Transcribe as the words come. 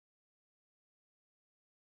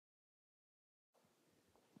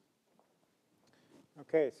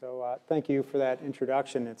Okay, so thank you for that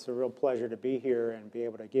introduction. It's a real pleasure to be here and be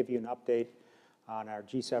able to give you an update on our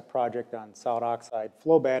GCEP project on solid oxide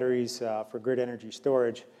flow batteries for grid energy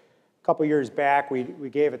storage. A couple years back, we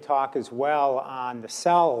gave a talk as well on the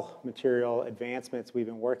cell material advancements we've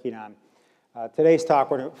been working on. Today's talk,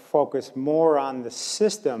 we're going to focus more on the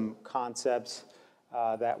system concepts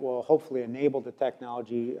that will hopefully enable the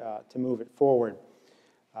technology to move it forward.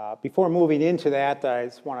 Before moving into that, I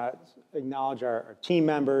just want to acknowledge our team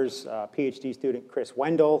members, PhD student Chris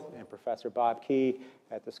Wendell and Professor Bob Key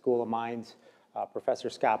at the School of Mines, Professor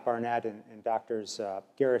Scott Barnett and Doctors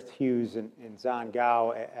Gareth Hughes and Zhan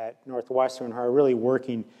Gao at Northwestern, who are really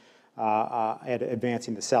working at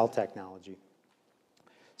advancing the cell technology.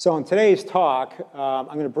 So in today's talk, I'm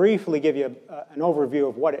going to briefly give you an overview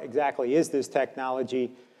of what exactly is this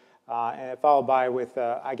technology, and followed by with,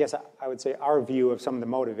 I guess I would say, our view of some of the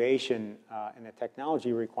motivation and the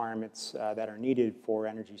technology requirements that are needed for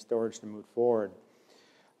energy storage to move forward.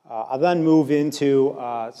 I'll then move into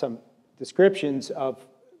some descriptions of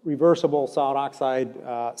reversible solid oxide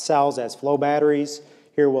cells as flow batteries.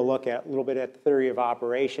 Here we'll look at a little bit at the theory of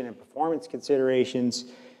operation and performance considerations,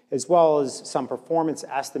 as well as some performance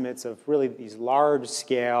estimates of really these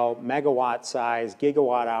large-scale, megawatt-size,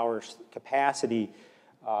 gigawatt-hour capacity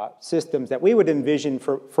systems that we would envision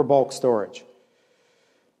for bulk storage.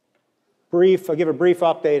 I'll give a brief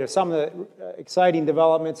update of some of the exciting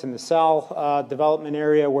developments in the cell development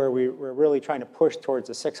area where we're really trying to push towards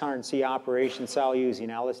a 600C operation cell using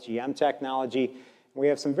LSGM technology. We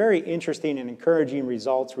have some very interesting and encouraging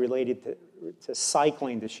results related to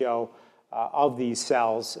cycling to show of these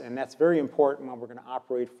cells, and that's very important when we're going to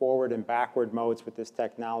operate forward and backward modes with this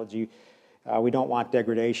technology. We don't want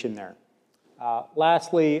degradation there.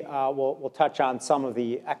 Lastly, we'll touch on some of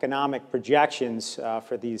the economic projections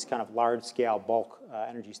for these kind of large-scale bulk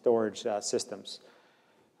energy storage systems.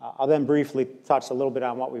 I'll then briefly touch a little bit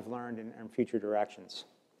on what we've learned in future directions.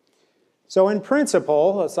 So in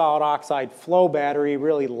principle, a solid oxide flow battery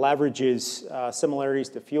really leverages similarities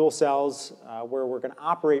to fuel cells where we're going to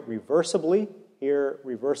operate reversibly. Here,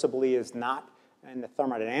 reversibly is not in the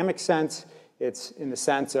thermodynamic sense. It's in the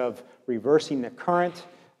sense of reversing the current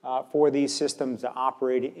for these systems to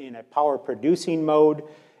operate in a power-producing mode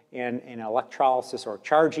and in electrolysis or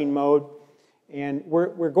charging mode. And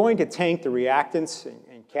we're going to tank the reactants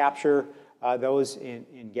and capture those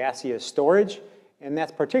in gaseous storage. And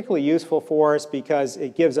that's particularly useful for us because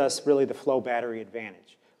it gives us really the flow battery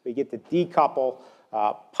advantage. We get to decouple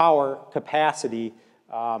power capacity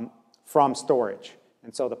from storage.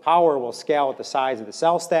 And so the power will scale with the size of the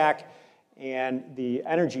cell stack, and the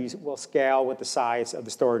energies will scale with the size of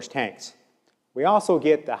the storage tanks. We also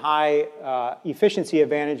get the high efficiency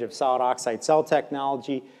advantage of solid oxide cell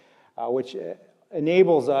technology, which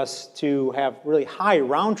enables us to have really high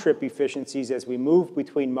round-trip efficiencies as we move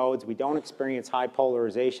between modes. We don't experience high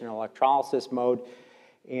polarization in electrolysis mode,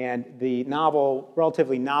 and the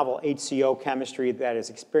relatively novel HCO chemistry that is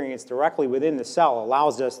experienced directly within the cell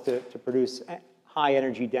allows us to produce high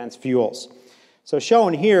energy dense fuels. So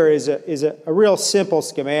shown here is a real simple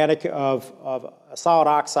schematic of a solid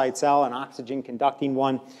oxide cell, an oxygen conducting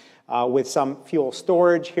one with some fuel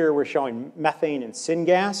storage. Here we're showing methane and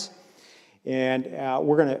syngas. And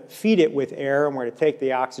we're going to feed it with air, and we're going to take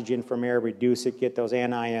the oxygen from air, reduce it, get those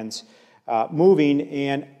anions moving,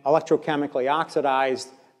 and electrochemically oxidize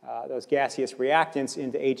those gaseous reactants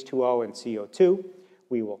into H2O and CO2.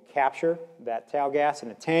 We will capture that tail gas in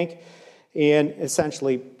a tank and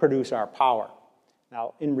essentially produce our power.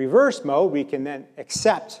 Now, in reverse mode, we can then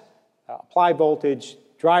accept, apply voltage,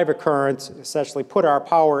 drive a current, essentially put our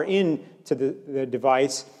power into the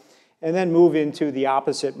device, and then move into the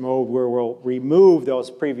opposite mode where we'll remove those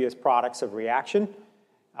previous products of reaction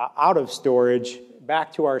out of storage,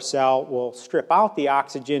 back to our cell. We'll strip out the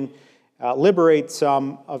oxygen, liberate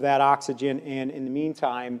some of that oxygen, and in the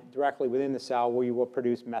meantime, directly within the cell, we will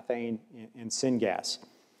produce methane and syngas.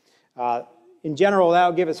 In general, that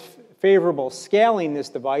will give us favorable scaling this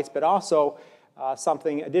device, but also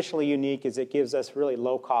something additionally unique is it gives us really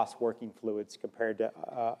low-cost working fluids compared to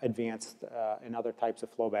advanced and other types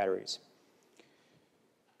of flow batteries.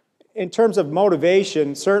 In terms of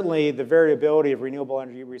motivation, certainly the variability of renewable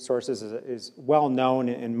energy resources is well known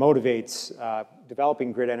and motivates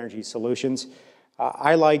developing grid energy solutions.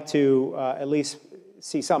 I like to at least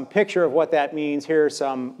see some picture of what that means. Here's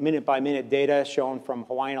some minute-by-minute data shown from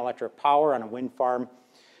Hawaiian Electric Power on a wind farm.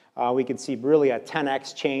 We can see really a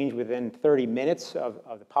 10x change within 30 minutes of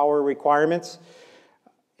the power requirements.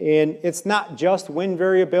 And it's not just wind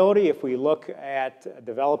variability. If we look at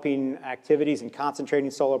developing activities and concentrating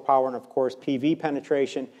solar power and, of course, PV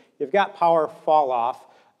penetration, you've got power fall off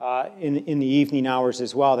in the evening hours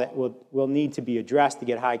as well that will need to be addressed to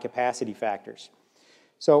get high capacity factors.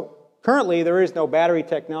 So currently, there is no battery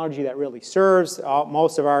technology that really serves.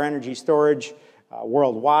 Most of our energy storage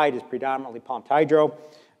worldwide is predominantly pumped hydro.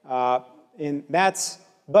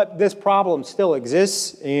 But this problem still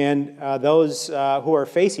exists, and those who are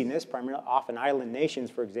facing this, primarily often island nations,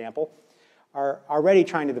 for example, are already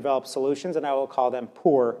trying to develop solutions, and I will call them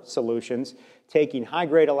poor solutions, taking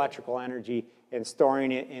high-grade electrical energy and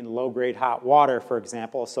storing it in low-grade hot water, for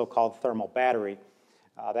example, a so-called thermal battery.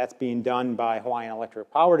 That's being done by Hawaiian Electric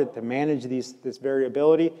Power to manage this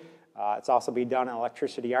variability. It's also being done in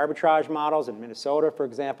electricity arbitrage models in Minnesota, for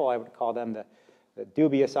example. I would call them the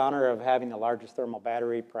dubious honor of having the largest thermal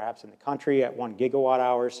battery perhaps in the country at 1 gigawatt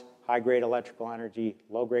hours, high-grade electrical energy,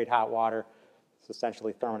 low-grade hot water. It's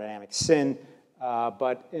essentially thermodynamic sin.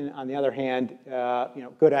 But on the other hand,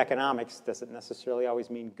 good economics doesn't necessarily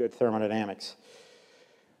always mean good thermodynamics.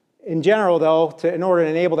 In general, though, in order to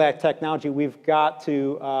enable that technology, we've got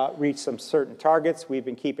to reach some certain targets. We've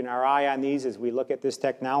been keeping our eye on these as we look at this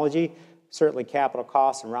technology. Certainly capital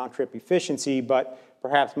costs and round-trip efficiency, but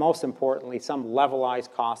perhaps most importantly, some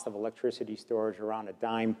levelized cost of electricity storage around a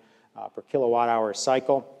dime per kilowatt-hour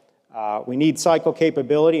cycle. We need cycle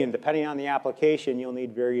capability, and depending on the application, you'll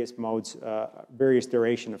need various modes, various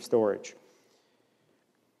duration of storage.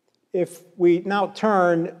 If we now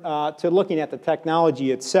turn to looking at the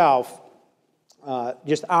technology itself,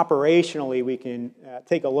 just operationally, we can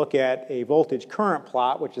take a look at a voltage current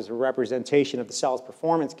plot, which is a representation of the cell's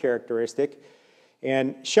performance characteristic.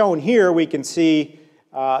 And shown here, we can see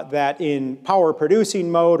that in power producing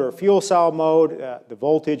mode or fuel cell mode, the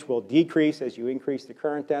voltage will decrease as you increase the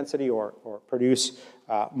current density or produce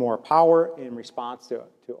more power in response to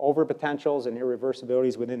overpotentials and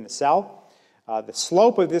irreversibilities within the cell. The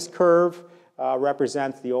slope of this curve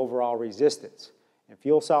represents the overall resistance. In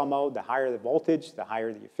fuel cell mode, the higher the voltage, the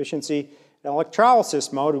higher the efficiency. In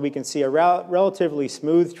electrolysis mode, we can see a relatively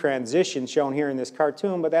smooth transition shown here in this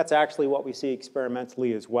cartoon, but that's actually what we see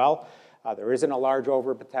experimentally as well. There isn't a large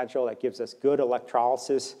overpotential that gives us good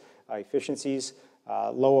electrolysis efficiencies,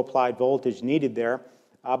 low applied voltage needed there.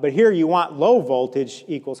 But here you want low voltage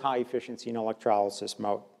equals high efficiency in electrolysis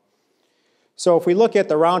mode. So if we look at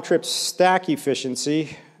the round-trip stack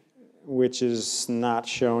efficiency, which is not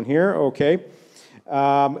shown here, okay,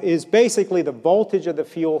 is basically the voltage of the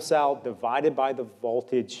fuel cell divided by the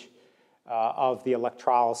voltage of the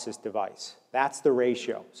electrolysis device. That's the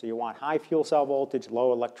ratio. So you want high fuel cell voltage,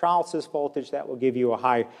 low electrolysis voltage. That will give you a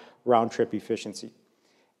high round-trip efficiency.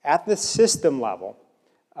 At the system level,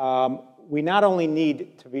 we not only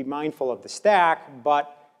need to be mindful of the stack,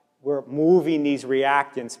 but we're moving these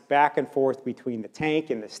reactants back and forth between the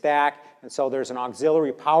tank and the stack, and so there's an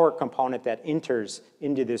auxiliary power component that enters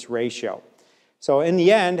into this ratio. So in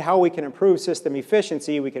the end, how we can improve system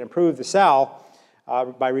efficiency, we can improve the cell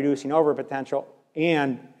by reducing overpotential,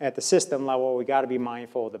 and at the system level, we got to be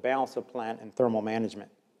mindful of the balance of plant and thermal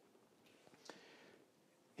management.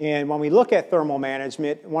 And when we look at thermal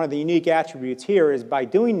management, one of the unique attributes here is by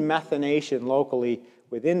doing methanation locally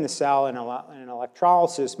within the cell in an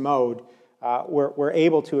electrolysis mode, we're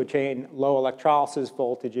able to attain low electrolysis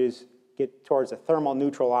voltages, get towards a thermal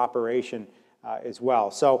neutral operation as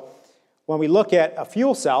well. So when we look at a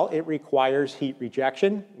fuel cell, it requires heat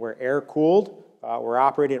rejection. We're air-cooled. We're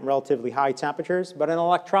operating at relatively high temperatures. But in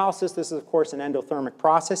electrolysis, this is, of course, an endothermic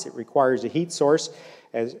process. It requires a heat source.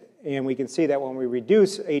 And we can see that when we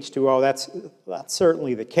reduce H2O, that's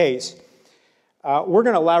certainly the case. We're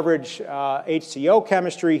going to leverage HCO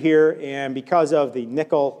chemistry here, and because of the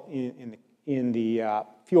nickel in the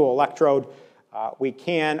fuel electrode, we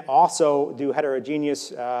can also do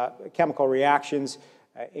heterogeneous chemical reactions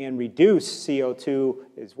and reduce CO2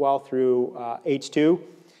 as well through H2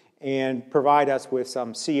 and provide us with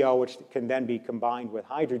some CO, which can then be combined with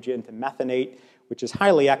hydrogen to methanate, which is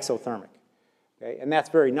highly exothermic. Okay? And that's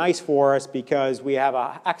very nice for us because we have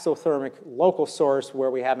an exothermic local source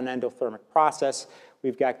where we have an endothermic process.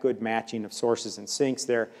 We've got good matching of sources and sinks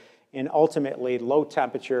there. And ultimately, low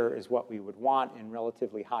temperature is what we would want and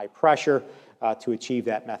relatively high pressure to achieve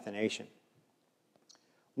that methanation.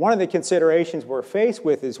 One of the considerations we're faced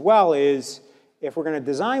with as well is if we're going to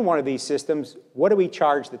design one of these systems, what do we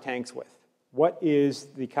charge the tanks with? What is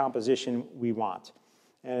the composition we want?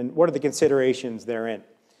 And what are the considerations therein?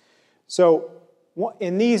 So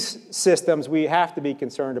in these systems, we have to be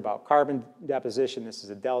concerned about carbon deposition. This is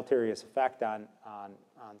a deleterious effect on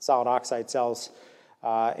solid oxide cells.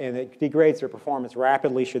 and it degrades their performance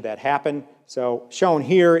rapidly should that happen. So shown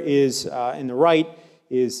here is, in the right,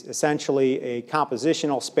 is essentially a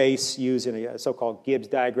compositional space used in a so-called Gibbs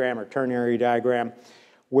diagram or ternary diagram,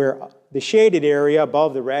 where the shaded area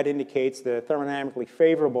above the red indicates the thermodynamically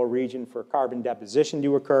favorable region for carbon deposition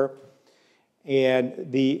to occur.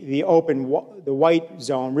 And the white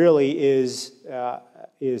zone really is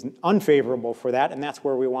unfavorable for that, and that's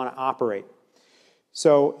where we want to operate.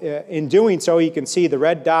 So in doing so, you can see the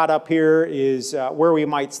red dot up here is where we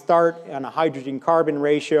might start on a hydrogen-carbon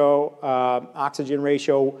ratio, oxygen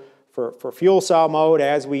ratio for fuel cell mode.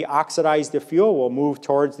 As we oxidize the fuel, we'll move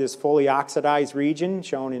towards this fully oxidized region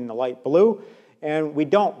shown in the light blue. And we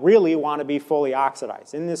don't really want to be fully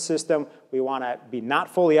oxidized. In this system, we want to be not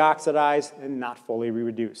fully oxidized and not fully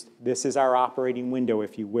reduced. This is our operating window,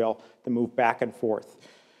 if you will, to move back and forth.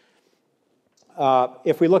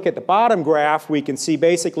 If we look at the bottom graph, we can see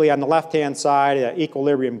basically on the left-hand side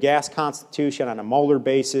equilibrium gas constitution on a molar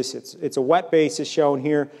basis. It's a wet basis shown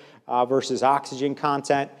here versus oxygen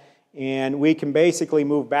content. And we can basically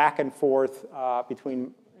move back and forth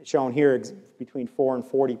shown here, between 4 and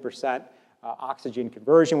 40% oxygen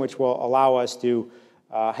conversion, which will allow us to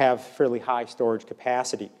have fairly high storage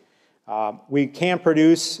capacity. We can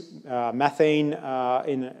produce methane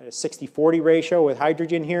in a 60-40 ratio with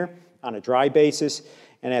hydrogen here on a dry basis.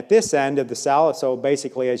 And at this end of the cell, so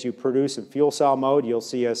basically as you produce in fuel cell mode, you'll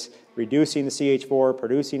see us reducing the CH4,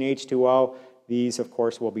 producing H2O. These, of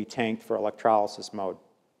course, will be tanked for electrolysis mode.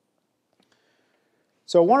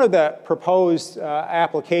 So one of the proposed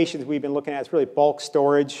applications we've been looking at is really bulk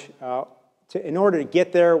storage. In order to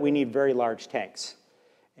get there, we need very large tanks.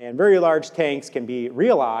 And very large tanks can be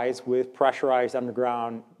realized with pressurized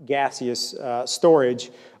underground gaseous storage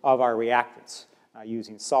of our reactants,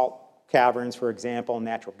 using salt caverns, for example,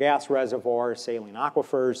 natural gas reservoirs, saline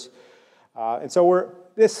aquifers. And so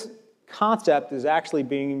this concept is actually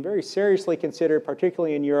being very seriously considered,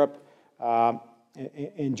 particularly in Europe,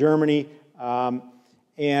 in Germany.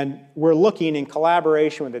 And we're looking in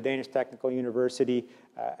collaboration with the Danish Technical University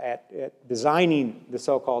at designing the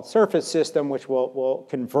so-called surface system, which will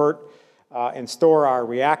convert and store our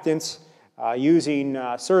reactants. Using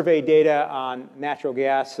survey data on natural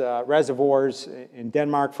gas reservoirs in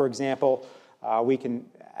Denmark, for example, we can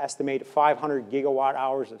estimate 500 gigawatt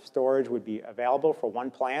hours of storage would be available for one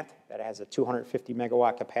plant that has a 250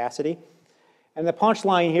 megawatt capacity. And the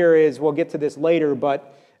punchline here is, we'll get to this later,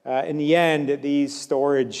 but in the end, these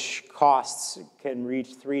storage costs can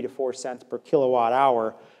reach 3 to 4 cents per kilowatt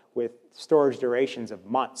hour with storage durations of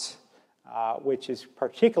months. Which is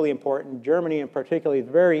particularly important. Germany in particular is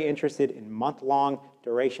very interested in month-long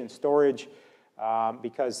duration storage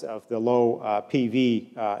because of the low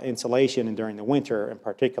PV insulation and during the winter in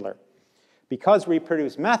particular. Because we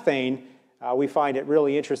produce methane, we find it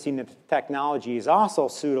really interesting that the technology is also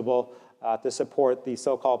suitable to support the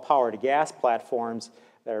so-called power-to-gas platforms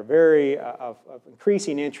that are very of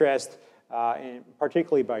increasing interest,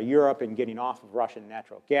 particularly by Europe, in getting off of Russian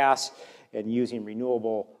natural gas and using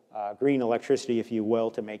renewable green electricity, if you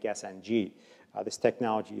will, to make SNG. This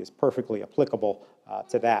technology is perfectly applicable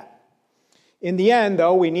to that. In the end,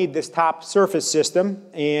 though, we need this top surface system,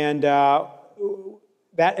 and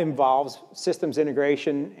that involves systems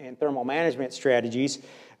integration and thermal management strategies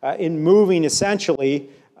in moving essentially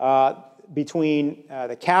between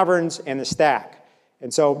the caverns and the stack.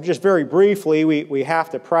 And so just very briefly, we have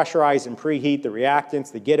to pressurize and preheat the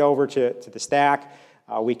reactants to get over to the stack.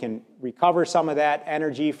 We can recover some of that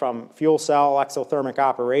energy from fuel cell exothermic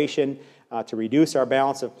operation to reduce our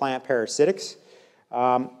balance of plant parasitics.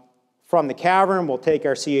 From the cavern, we'll take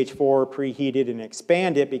our CH4 preheated and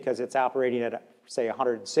expand it because it's operating at, say,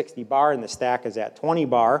 160 bar and the stack is at 20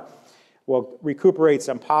 bar. We'll recuperate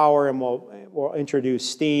some power and we'll introduce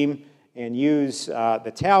steam and use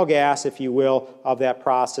the tail gas, if you will, of that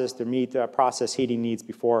process to meet process heating needs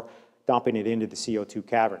before dumping it into the CO2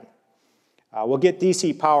 cavern. We'll get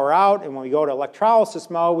DC power out, and when we go to electrolysis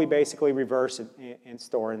mode, we basically reverse and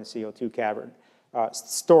store in the CO2 cavern,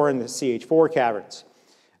 store in the CH4 caverns.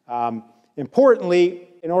 Importantly,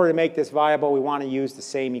 in order to make this viable, we want to use the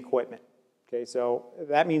same equipment. Okay, so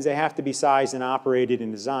that means they have to be sized and operated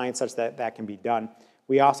and designed such that that can be done.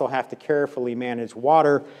 We also have to carefully manage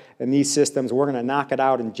water in these systems. We're going to knock it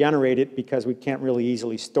out and generate it because we can't really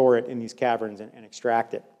easily store it in these caverns and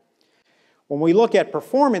extract it. When we look at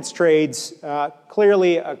performance trades,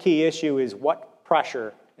 clearly a key issue is what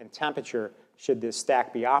pressure and temperature should this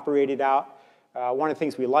stack be operated out. One of the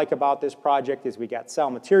things we like about this project is we got cell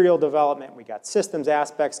material development, we got systems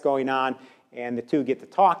aspects going on, and the two get to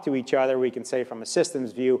talk to each other, we can say from a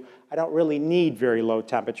systems view, I don't really need very low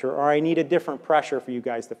temperature, or I need a different pressure for you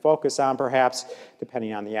guys to focus on perhaps,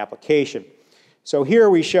 depending on the application. So here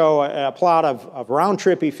we show a plot of round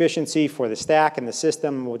trip efficiency for the stack and the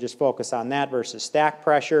system. We'll just focus on that versus stack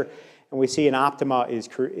pressure. And we see an optima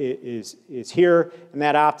is here, and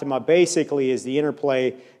that optima basically is the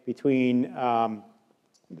interplay between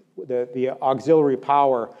the auxiliary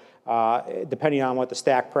power depending on what the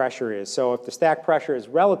stack pressure is. So if the stack pressure is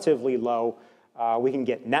relatively low, we can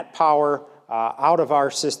get net power out of our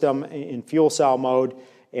system in fuel cell mode,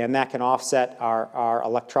 and that can offset our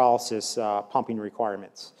electrolysis pumping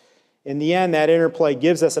requirements. In the end, that interplay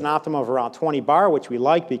gives us an optimum of around 20 bar, which we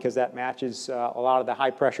like because that matches a lot of the high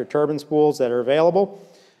pressure turbine spools that are available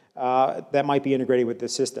that might be integrated with the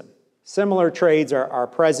system. Similar trades are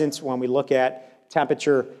present when we look at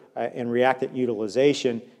temperature and reactant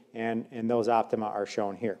utilization, and those optima are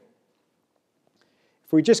shown here.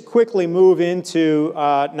 If we just quickly move into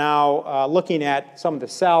now looking at some of the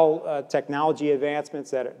cell technology advancements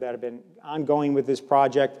that have been ongoing with this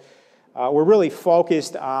project, we're really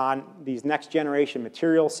focused on these next generation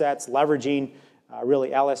material sets, leveraging really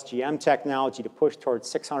LSGM technology to push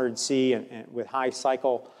towards 600C and with high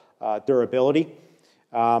cycle durability.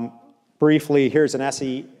 Briefly, here's an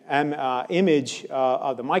SEM image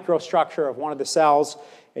of the microstructure of one of the cells,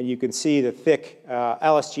 and you can see the thick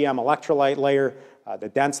LSGM electrolyte layer, the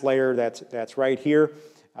dense layer that's right here.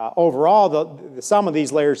 Overall, the sum of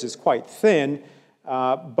these layers is quite thin,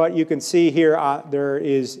 but you can see here there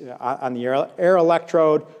is, on the air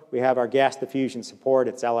electrode, we have our gas diffusion support,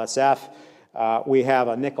 it's LSF. We have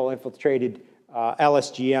a nickel infiltrated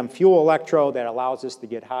LSGM fuel electrode that allows us to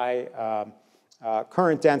get high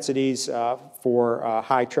current densities for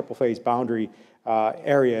high triple phase boundary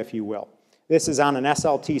area, if you will. This is on an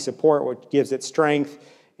SLT support, which gives it strength,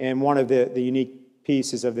 and one of the unique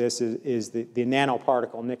pieces of this is the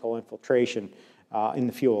nanoparticle nickel infiltration in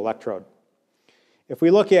the fuel electrode. If we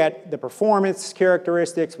look at the performance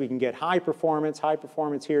characteristics, we can get high performance. High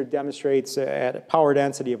performance here demonstrates at a power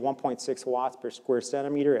density of 1.6 watts per square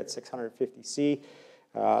centimeter at 650 C.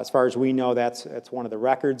 As far as we know, that's one of the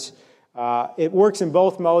records. It works in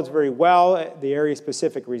both modes very well. The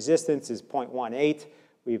area-specific resistance is 0.18.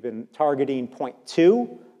 We've been targeting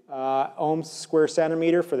 0.2 ohms square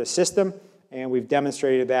centimeter for the system, and we've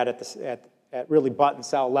demonstrated that at really button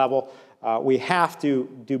cell level. We have to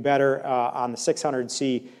do better on the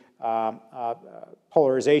 600C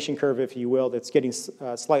polarization curve, if you will, that's getting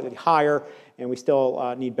slightly higher, and we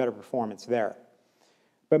still need better performance there.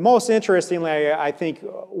 But most interestingly, I think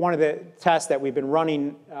one of the tests that we've been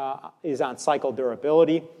running is on cycle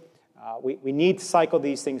durability. We need to cycle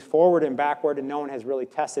these things forward and backward, and no one has really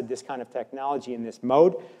tested this kind of technology in this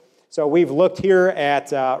mode. So we've looked here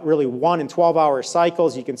at really 1 and 12-hour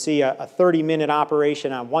cycles. You can see a 30-minute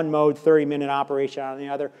operation on one mode, 30-minute operation on the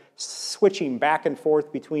other, switching back and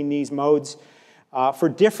forth between these modes for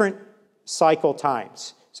different cycle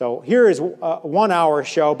times. So here is a 1-hour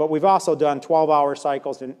show, but we've also done 12-hour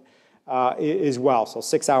cycles as well. So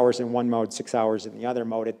 6 hours in one mode, 6 hours in the other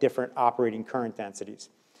mode at different operating current densities.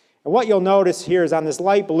 And what you'll notice here is on this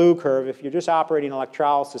light blue curve, if you're just operating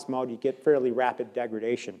electrolysis mode, you get fairly rapid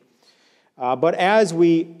degradation. But as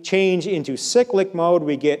we change into cyclic mode,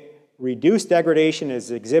 we get reduced degradation as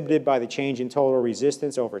exhibited by the change in total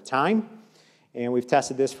resistance over time. And we've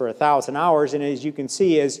tested this for 1,000 hours. And as you can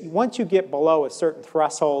see, once you get below a certain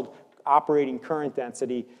threshold operating current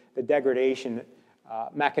density, the degradation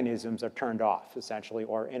mechanisms are turned off, essentially,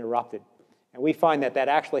 or interrupted. And we find that that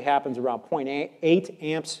actually happens around 0.8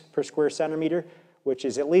 amps per square centimeter, which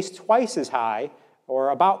is at least twice as high, or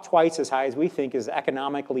about twice as high as we think is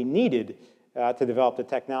economically needed to develop the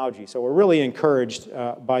technology. So we're really encouraged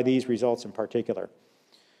by these results in particular.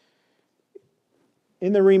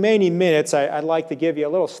 In the remaining minutes, I'd like to give you a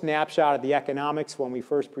little snapshot of the economics. When we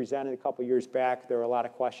first presented a couple years back, there were a lot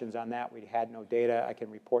of questions on that. We had no data. I can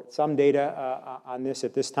report some data on this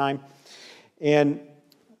at this time. And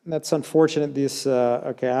that's unfortunate.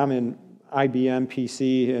 Okay, I'm in IBM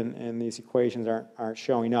PC, and these equations aren't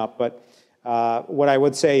showing up. But what I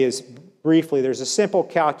would say is, briefly, there's a simple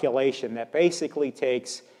calculation that basically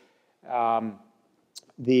takes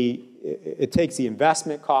it takes the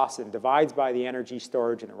investment cost and divides by the energy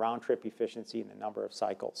storage and the round trip efficiency and the number of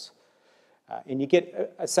cycles. And you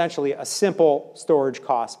get essentially a simple storage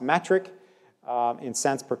cost metric in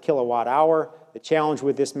cents per kilowatt hour. The challenge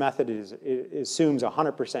with this method is it assumes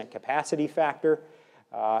 100% capacity factor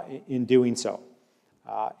in doing so.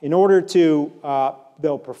 In order to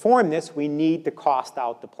they'll perform this, we need to cost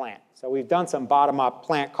out the plant. So we've done some bottom-up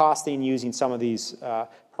plant costing using some of these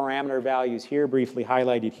parameter values here, briefly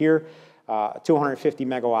highlighted here. 250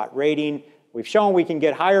 megawatt rating. We've shown we can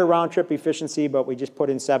get higher round-trip efficiency, but we just put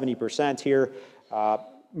in 70% here.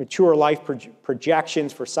 Mature life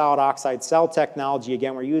projections for solid oxide cell technology.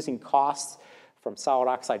 Again, we're using costs from solid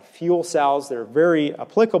oxide fuel cells. They're very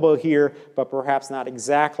applicable here, but perhaps not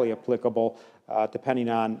exactly applicable depending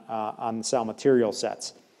on the cell material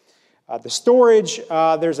sets. The storage,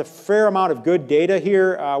 there's a fair amount of good data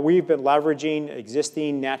here. We've been leveraging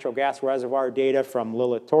existing natural gas reservoir data from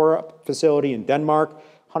Lilletorp facility in Denmark,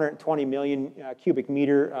 120 million cubic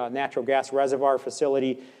meter natural gas reservoir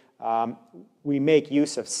facility. We make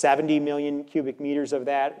use of 70 million cubic meters of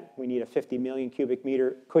that. We need a 50 million cubic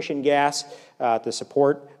meter cushion gas to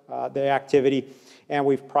support the activity. And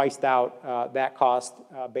we've priced out that cost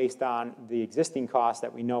based on the existing cost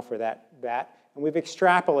that we know for that. And we've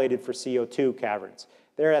extrapolated for CO2 caverns.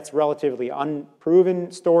 There, that's relatively unproven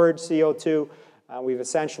storage CO2. We've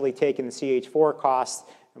essentially taken the CH4 costs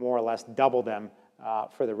and more or less doubled them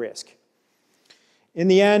for the risk. In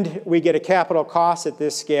the end, we get a capital cost at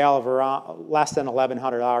this scale of around less than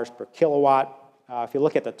 $1,100 per kilowatt. If you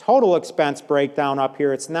look at the total expense breakdown up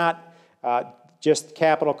here, it's not just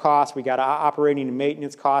capital costs. We got operating and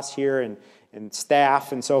maintenance costs here and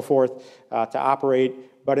staff and so forth to operate.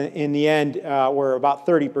 But in the end, we're about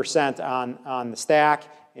 30% on the stack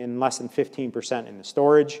and less than 15% in the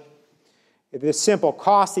storage. This simple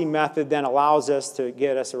costing method then allows us to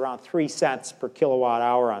get us around 3 cents per kilowatt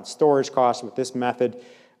hour on storage costs with this method,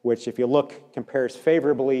 which if you look compares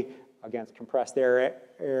favorably against compressed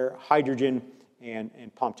air hydrogen,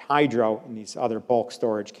 and pumped hydro in these other bulk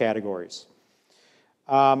storage categories.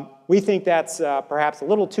 We think that's perhaps a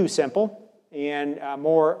little too simple, and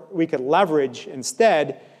we could leverage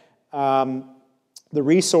instead the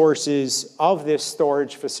resources of this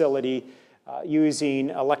storage facility using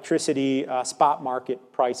electricity spot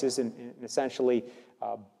market prices and essentially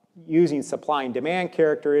using supply and demand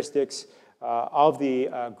characteristics of the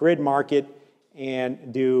grid market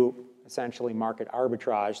and do essentially market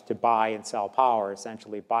arbitrage to buy and sell power,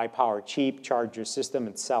 essentially buy power cheap, charge your system,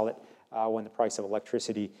 and sell it when the price of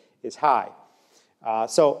electricity is high.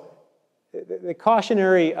 So the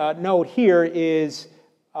cautionary note here is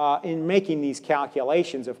in making these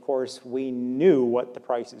calculations, of course, we knew what the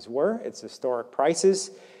prices were. It's historic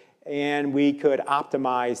prices. And we could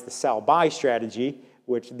optimize the sell-buy strategy,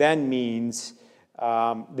 which then means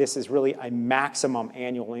this is really a maximum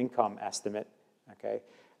annual income estimate. Okay?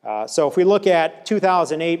 So if we look at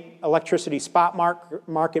 2008 electricity spot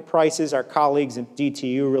market prices, our colleagues at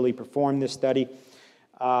DTU really performed this study.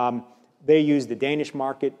 They used the Danish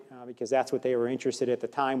market because that's what they were interested in at the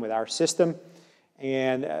time with our system.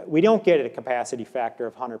 And we don't get a capacity factor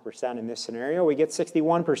of 100% in this scenario. We get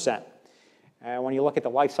 61%. When you look at the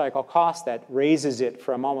life cycle cost, that raises it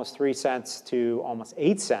from almost 3 cents to almost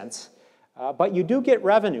 8 cents. But you do get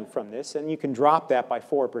revenue from this, and you can drop that by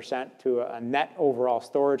 4% to a net overall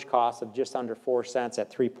storage cost of just under 4 cents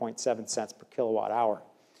at 3.7 cents per kilowatt hour.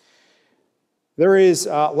 There is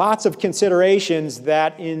lots of considerations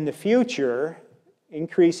that in the future,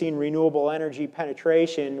 increasing renewable energy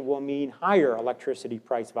penetration will mean higher electricity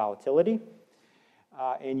price volatility,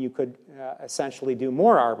 and you could essentially do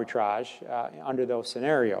more arbitrage under those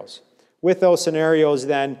scenarios. With those scenarios,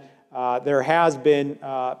 then, there has been,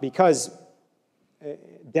 because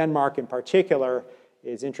Denmark in particular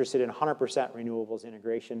is interested in 100% renewables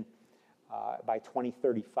integration by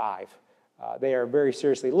 2035. They are very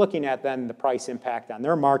seriously looking at then the price impact on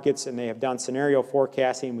their markets, and they have done scenario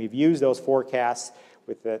forecasting. We've used those forecasts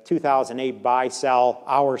with the 2008 buy-sell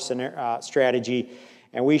hour strategy,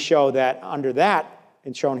 and we show that under that,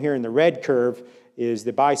 and shown here in the red curve, is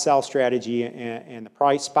the buy-sell strategy and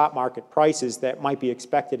the spot market prices that might be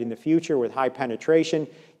expected in the future with high penetration.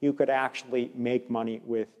 You could actually make money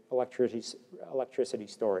with electricity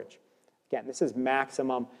storage. Again, this is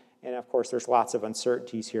maximum, and of course there's lots of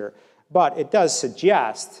uncertainties here. But it does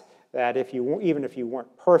suggest that even if you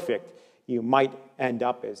weren't perfect, you might end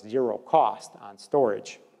up as zero cost on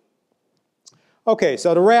storage. Okay,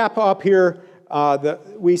 so to wrap up here,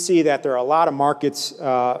 we see that there are a lot of markets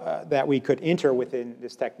that we could enter within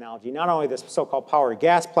this technology. Not only this so-called power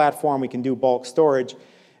gas platform, we can do bulk storage,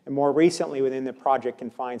 and more recently within the project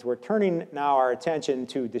confines, we're turning now our attention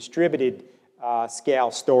to distributed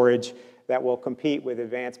scale storage that will compete with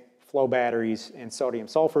advanced flow batteries and sodium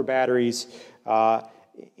sulfur batteries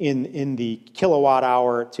in the kilowatt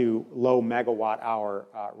hour to low megawatt hour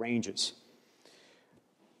ranges.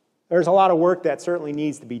 there's a lot of work that certainly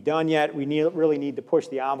needs to be done yet. We really need to push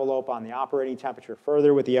the envelope on the operating temperature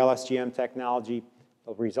further with the LSGM technology.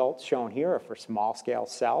 The results shown here are for small-scale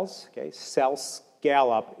cells. Okay? Cell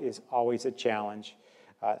scale-up is always a challenge,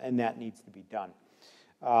 and that needs to be done.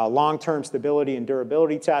 Long-term stability and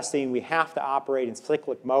durability testing, we have to operate in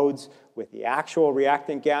cyclic modes with the actual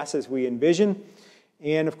reactant gases we envision.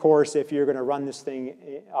 And of course, if you're going to run this thing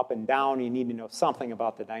up and down, you need to know something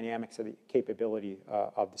about the dynamics of the capability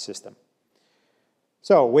of the system.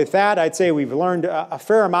 So with that, I'd say we've learned a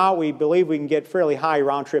fair amount. We believe we can get fairly high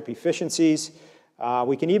round-trip efficiencies.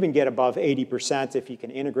 We can even get above 80% if you can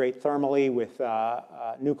integrate thermally with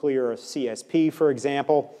nuclear or CSP, for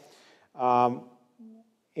example.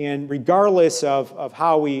 And regardless of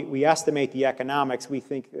how we estimate the economics, we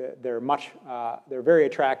think that they're very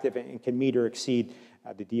attractive and can meet or exceed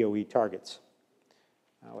the DOE targets.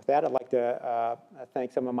 With that, I'd like to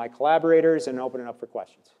thank some of my collaborators and open it up for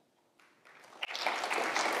questions.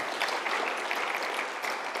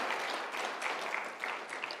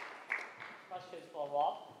 Questions for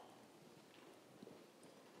Rob?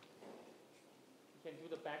 You can do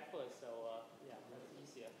the back first, so yeah, that's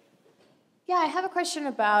easier. Yeah, I have a question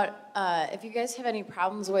about if you guys have any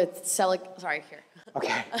problems with selectivity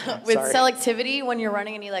when you're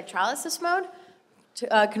running in electrolysis mode,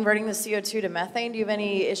 converting the CO2 to methane. Do you have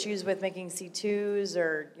any issues with making C2s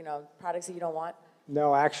or products that you don't want?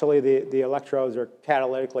 No, actually, the electrodes are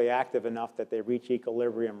catalytically active enough that they reach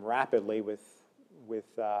equilibrium rapidly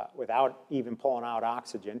without even pulling out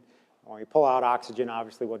oxygen. When we pull out oxygen,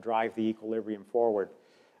 obviously, we'll drive the equilibrium forward.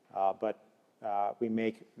 We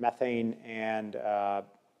make methane and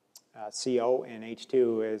CO and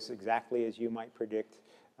H2 as exactly as you might predict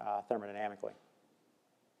thermodynamically.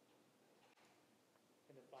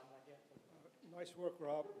 Nice work,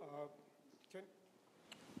 Rob.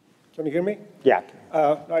 Can you hear me? Yeah.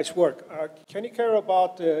 Nice work. Can you care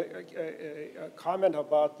about a comment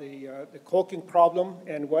about the coking problem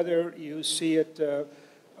and whether you see it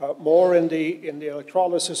more in the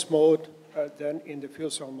electrolysis mode than in the fuel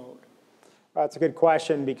cell mode? That's a good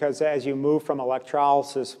question because as you move from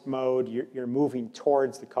electrolysis mode, you're moving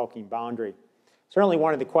towards the coking boundary. Certainly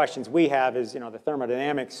one of the questions we have is, the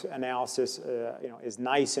thermodynamics analysis, is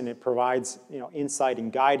nice and it provides, insight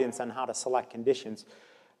and guidance on how to select conditions.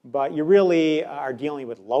 But you really are dealing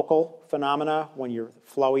with local phenomena when you're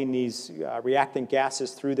flowing these reactant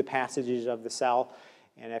gases through the passages of the cell.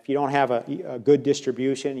 And if you don't have a good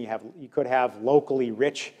distribution, you could have locally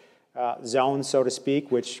rich zones, so to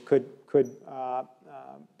speak, which could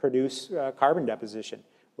produce carbon deposition,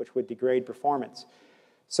 which would degrade performance.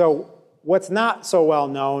 So what's not so well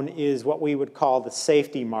known is what we would call the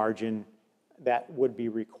safety margin that would be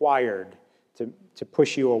required to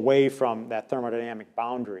push you away from that thermodynamic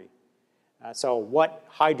boundary. So what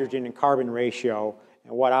hydrogen and carbon ratio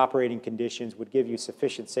and what operating conditions would give you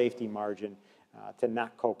sufficient safety margin to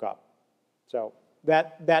not coke up. So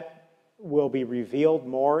that will be revealed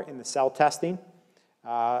more in the cell testing.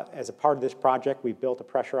 As a part of this project, we built a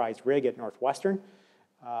pressurized rig at Northwestern,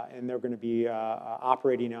 and they're going to be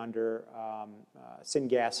operating under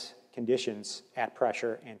syngas conditions at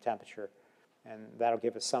pressure and temperature, and that'll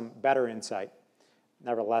give us some better insight.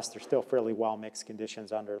 Nevertheless, they're still fairly well-mixed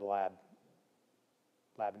conditions under the lab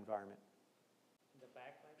environment.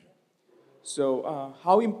 So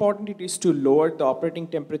how important it is to lower the operating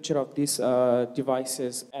temperature of these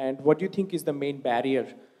devices, and what do you think is the main barrier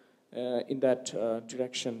in that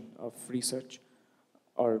direction of research,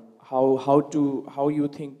 or how you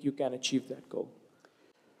think you can achieve that goal?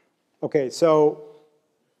 Okay, so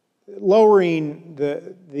lowering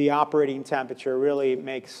the operating temperature really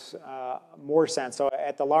makes more sense. So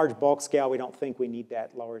at the large bulk scale, we don't think we need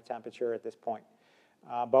that lower temperature at this point.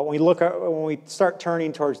 But when we start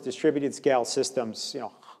turning towards distributed scale systems,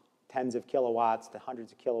 tens of kilowatts to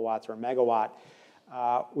hundreds of kilowatts or a megawatt,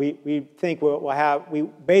 we think we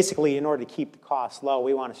basically, in order to keep the costs low,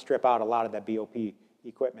 we want to strip out a lot of that BOP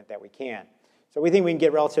equipment that we can. So we think we can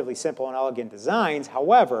get relatively simple and elegant designs.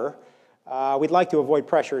 However, we'd like to avoid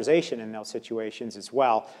pressurization in those situations as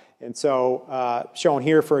well. And so shown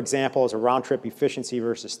here, for example, is a round-trip efficiency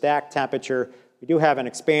versus stack temperature. We do have an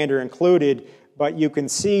expander included, but you can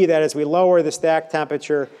see that as we lower the stack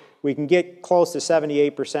temperature, we can get close to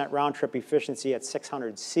 78% round-trip efficiency at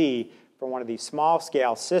 600 C for one of these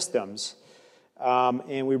small-scale systems.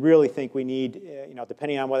 And we really think we need,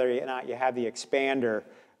 depending on whether or not you have the expander,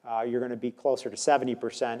 you're going to be closer to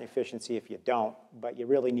 70% efficiency if you don't, but you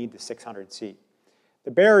really need the 600 C.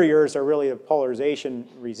 The barriers are really the polarization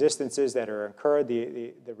resistances that are incurred.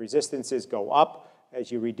 The resistances go up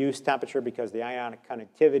as you reduce temperature because the ionic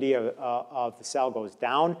conductivity of the cell goes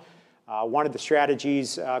down. One of the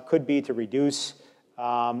strategies could be to reduce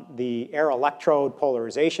the air electrode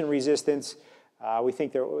polarization resistance. We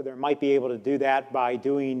think there might be able to do that by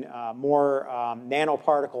doing more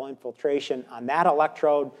nanoparticle infiltration on that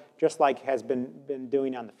electrode, just like has been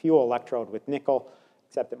doing on the fuel electrode with nickel,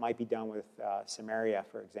 except it might be done with Samaria,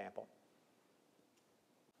 for example.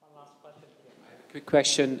 One last question here. Quick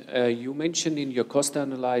question. You mentioned in your cost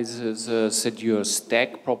analysis that your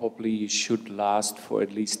stack probably should last for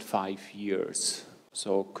at least 5 years.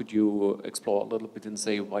 So could you explore a little bit and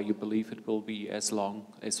say why you believe it will be as long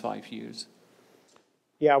as 5 years?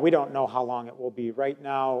 Yeah, we don't know how long it will be. Right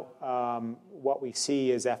now, what we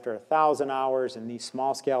see is after 1,000 hours in these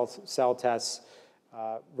small-scale cell tests,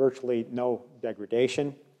 virtually no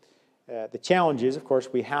degradation. The challenge is, of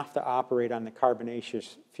course, we have to operate on the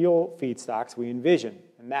carbonaceous fuel feedstocks we envision,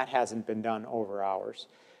 and that hasn't been done over hours.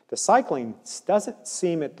 The cycling doesn't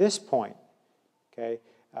seem at this point, okay,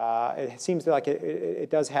 it seems like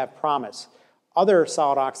it does have promise. Other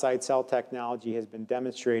solid oxide cell technology has been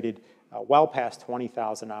demonstrated well past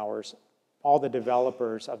 20,000 hours. All the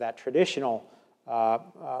developers of that traditional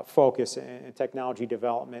focus in technology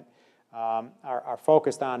development are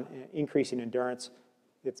focused on increasing endurance.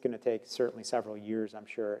 It's going to take certainly several years, I'm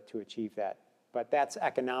sure, to achieve that. But that's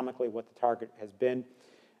economically what the target has been.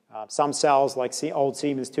 Some cells, like old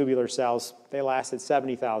Siemens tubular cells, they lasted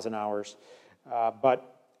 70,000 hours. But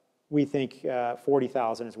we think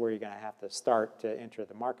 40,000 is where you're going to have to start to enter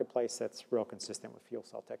the marketplace. That's real consistent with fuel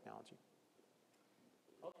cell technology.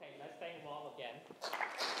 Okay, let's thank